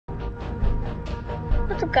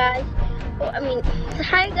What's up, guys? Well, I made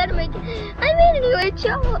a new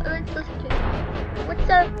intro. Let's listen to it. What's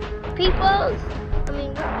up, peoples?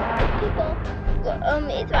 People. Well,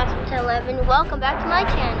 it's Awesome11. Welcome back to my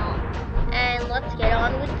channel. And let's get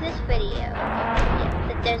on with this video.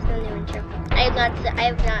 Yeah, but there's no new intro. I have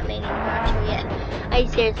not made any intro yet. I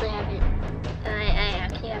seriously haven't. I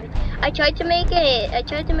actually haven't. I tried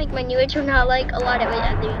to make my new intro not like a lot of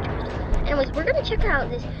other intros. Anyways, we're gonna check out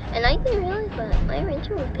this, and I didn't realize, but my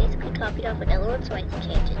intro was basically copied off another one, so I just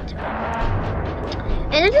changed it to it.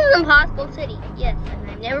 And this is Impossible City, yes, and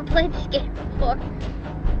I've never played this game before.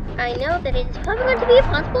 I know that it is probably going to be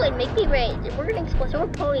impossible and make me rage. We're gonna explore, so we're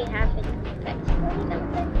probably half it.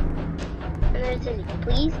 And there's this,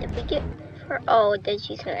 please, if we get for, oh, then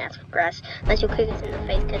she's gonna ask for grass, unless you'll kick us in the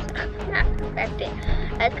face, because I'm not perfected.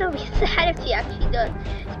 That's gonna be sad if she actually does.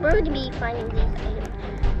 So we're going to be finding these items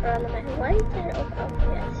around the map. Why is that? Oh,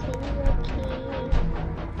 yeah, see the key.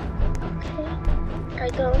 Okay. I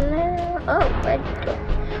go now. Oh, red door.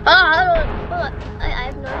 Oh, hold on.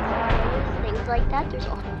 I've noticed things like that. There's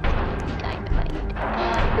all dynamite.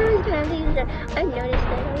 I've noticed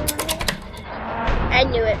that. I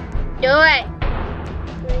knew it. Do it.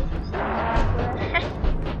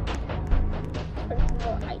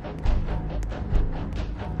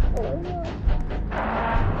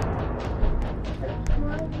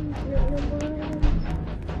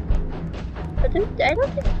 I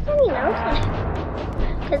don't think there's any notes on it.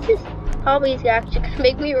 Because this probably is actually going to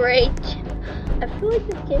make me rage. I feel like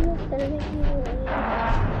this game is going to make me rage.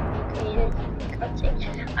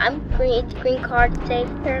 I'm green. It's green card safe.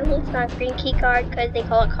 Apparently it's not green key card because they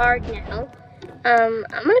call it card now. I'm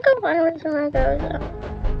going to go find where some of those.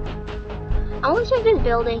 I want to check this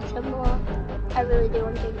building some more. I really do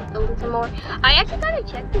want to check this building some more. I actually gotta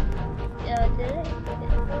check this.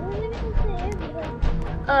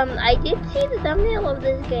 I did see the thumbnail of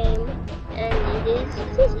this game, and it is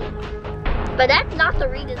Sissy. But that's not the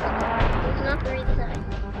redesign. It's not the redesign.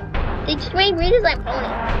 They just made redesign pony.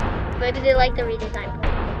 But they like the redesign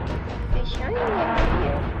pony. It's shiny over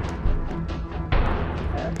here.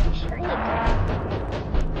 It's shiny.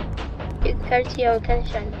 You can see how it kind of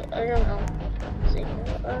shines. I don't know.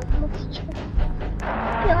 Let's try.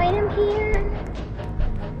 The item here.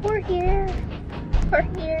 Or here. Or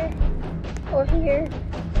here. Or here.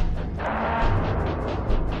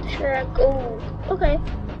 Track. Oh, okay.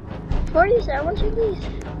 40s. I want to check these.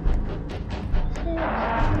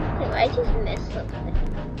 I just missed something.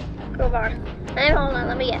 Crowbar. And hold on,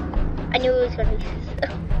 let me get. I knew it was gonna be.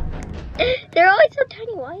 They're always so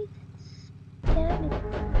tiny. Why?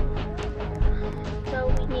 So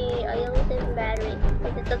we need a yellow thin battery.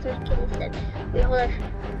 But it doesn't make any sense. We hold our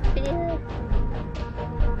video.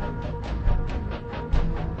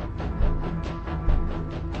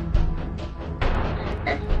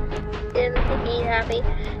 Didn't think he's happy.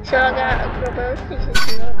 So I got a crowbar. It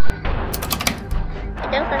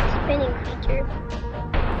does that spinning feature.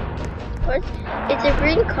 Of course, it's a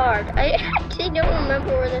green card. I actually don't remember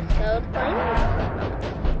where this goes, but I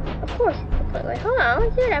know. Of course. Wait, hold on. I want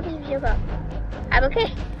to see what happens if you jump up. I'm okay.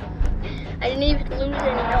 I didn't even lose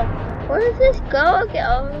any health. Where does this go? Okay.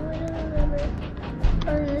 Oh, I don't remember.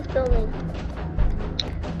 Oh, in this building.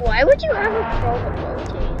 Why would you have a crowbar? What would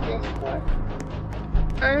you use this for?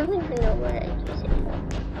 I don't even know what I'd use it for.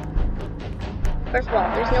 First of all,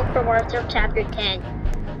 there's no crowbar until chapter 10.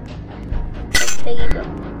 There you go.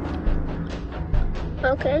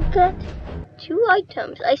 Okay, got 2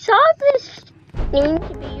 items. I saw this need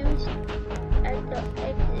to be used at the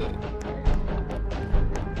exit.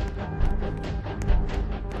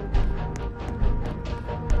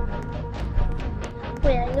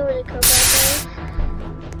 Wait, I know where the crowbar goes.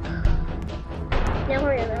 Now I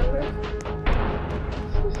remember.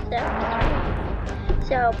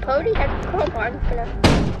 So Pody has a crowbar. I'm gonna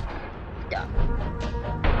stop.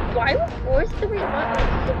 Why was forced to rewind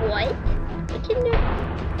the white? We can do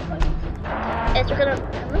yes, we're gonna.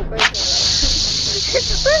 I'm gonna break it. What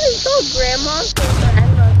is it called, Grandma?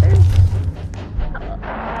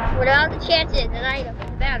 What are the chances? An item, the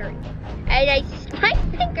battery. And my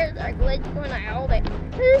fingers are glitched when I hold it.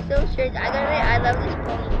 This is so strange. I love this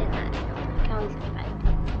pony.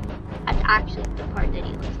 That's actually the part that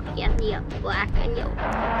he looks like. He has the black and yellow.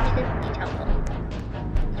 This is the temple.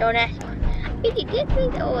 Don't ask me. If you did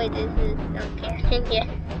think, oh wait, this is not caring yet.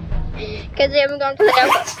 Because they haven't gone to the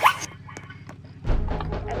temple.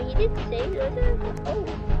 He did say those are,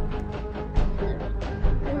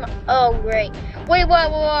 oh great. Wait, hold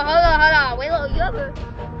on. Wait, look, you have a,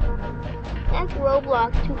 that's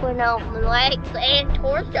Roblox 2.0, legs and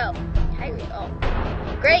torso. Oh,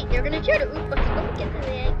 great, you're gonna try to, let's go get to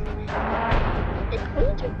the eggs. It's cool.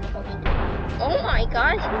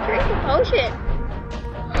 gosh, you drank the potion.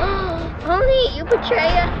 Only you betray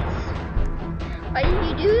us. Why did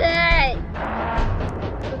you do that?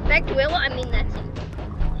 Perfect Willow? I mean, that's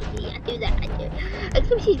I do that. I do.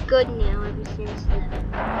 Except she's good now ever since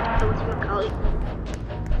what's Macaulay?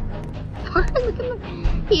 Look at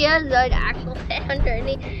him. He has an actual head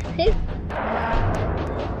underneath his.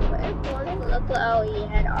 Oh, he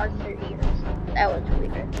had Arthur ears. That was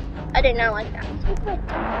weird. I did not like that.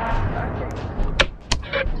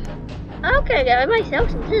 Okay, I got myself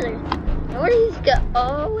some scissors. Where did these go?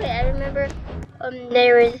 Oh wait, I remember.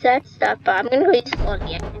 There is that stuff, but I'm gonna go use this one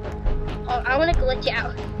again. Oh, I wanna glitch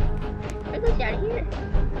out. I glitch out of here.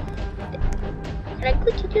 Can I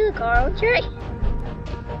glitch into the car? I'll try.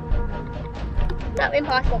 No,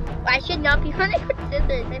 impossible. I should not be running with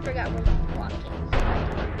scissors. I forgot we're walking.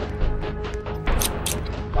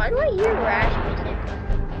 Why do I hear Rash music?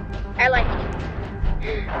 I like it.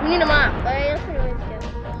 We need a mop. Why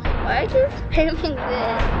are you spamming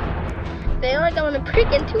this? They like I want to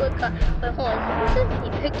break into a car. But hold on, so this is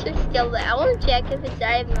the picture still there. I want to check if it's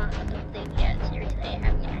I have not on the thing yet. Seriously, I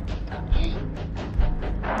haven't actually done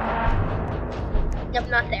it. Nope,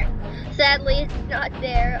 not there. Sadly, it's not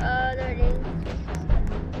there. There it is.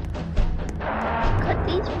 Cut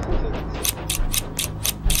these pieces.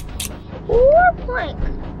 Ooh, plank.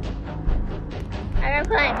 I got a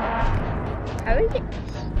plank. How is it?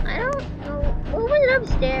 I don't know. What was it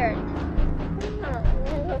upstairs? I don't know.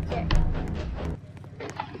 Okay.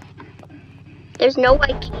 There's no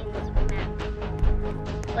white key in this map.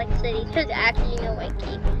 Like City, there's actually no white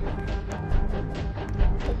key.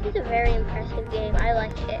 This is a very impressive game. I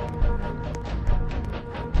like it.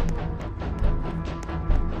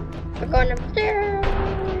 We're going upstairs.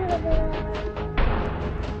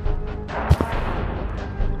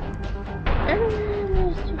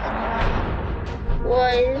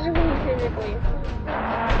 What is it physically?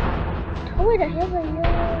 Oh wait, I have a no.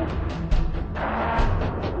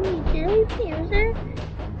 Did I use it?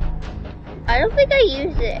 I don't think I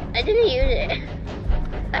used it. I didn't use it.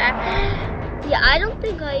 Yeah, I don't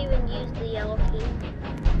think I even used the yellow key.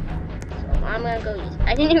 So I'm gonna go use it.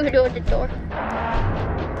 I didn't even open the door.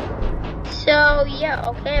 So yeah,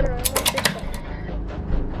 okay, I'm gonna move this way.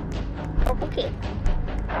 Oh, okay.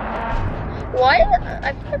 Why?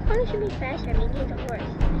 I feel like Pony should be faster. I mean, he's a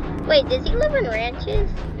horse. Wait, does he live in ranches?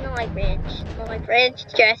 Not like ranch. Not like ranch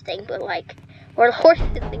dressing, but like where the horses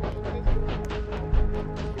think he is.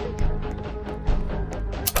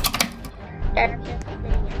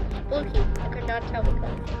 Spooky. I could not tell the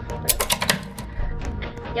color.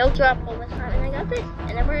 No drop all this time, and I got this,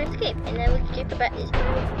 and then we're gonna escape, and then we can get the badge. I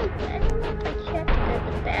don't know if I checked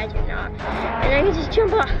the badge or not, and I can just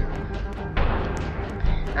jump off.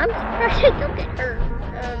 I'm surprised I don't get hurt.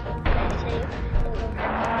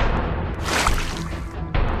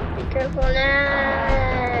 Be careful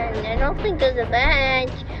now. I don't think there's a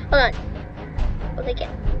badge. Hold on. Oh, they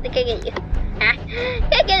can't get you. Ah,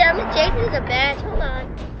 can't get it. I'm gonna change there's a badge. Hold on.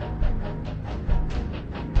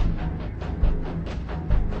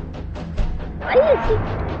 Why do you see?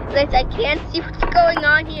 Guys, I can't see what's going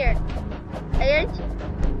on here.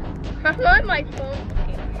 I'm on my phone.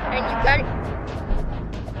 Okay. And you got it.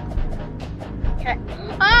 Okay.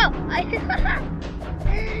 Oh!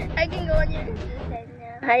 I can go on your head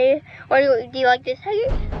now. How do you like this? How do you?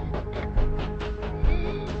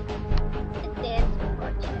 Dance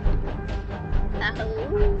for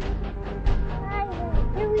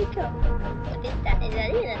here we go. What is that? Is that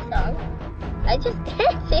even a song? I just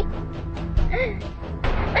dancing.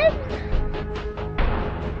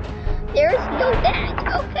 There's no badge.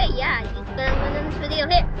 Okay, yeah, I'm gonna end this video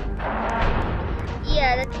here.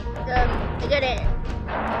 Yeah, that's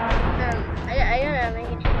I gotta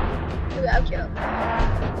make it do the outro.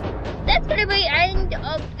 That's gonna be the end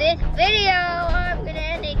of this video. I'm gonna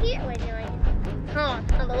end it here. Wait, no,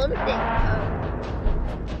 hold on, let me think.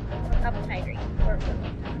 I'm hungry.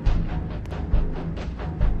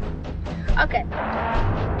 Okay.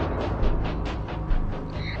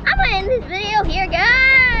 I'm gonna end this video here,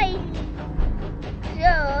 guys. So,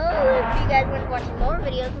 if you guys want to watch more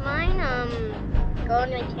videos of mine, go on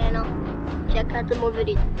my channel, check out some more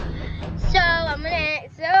videos. So,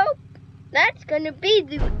 that's gonna be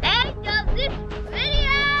the end of this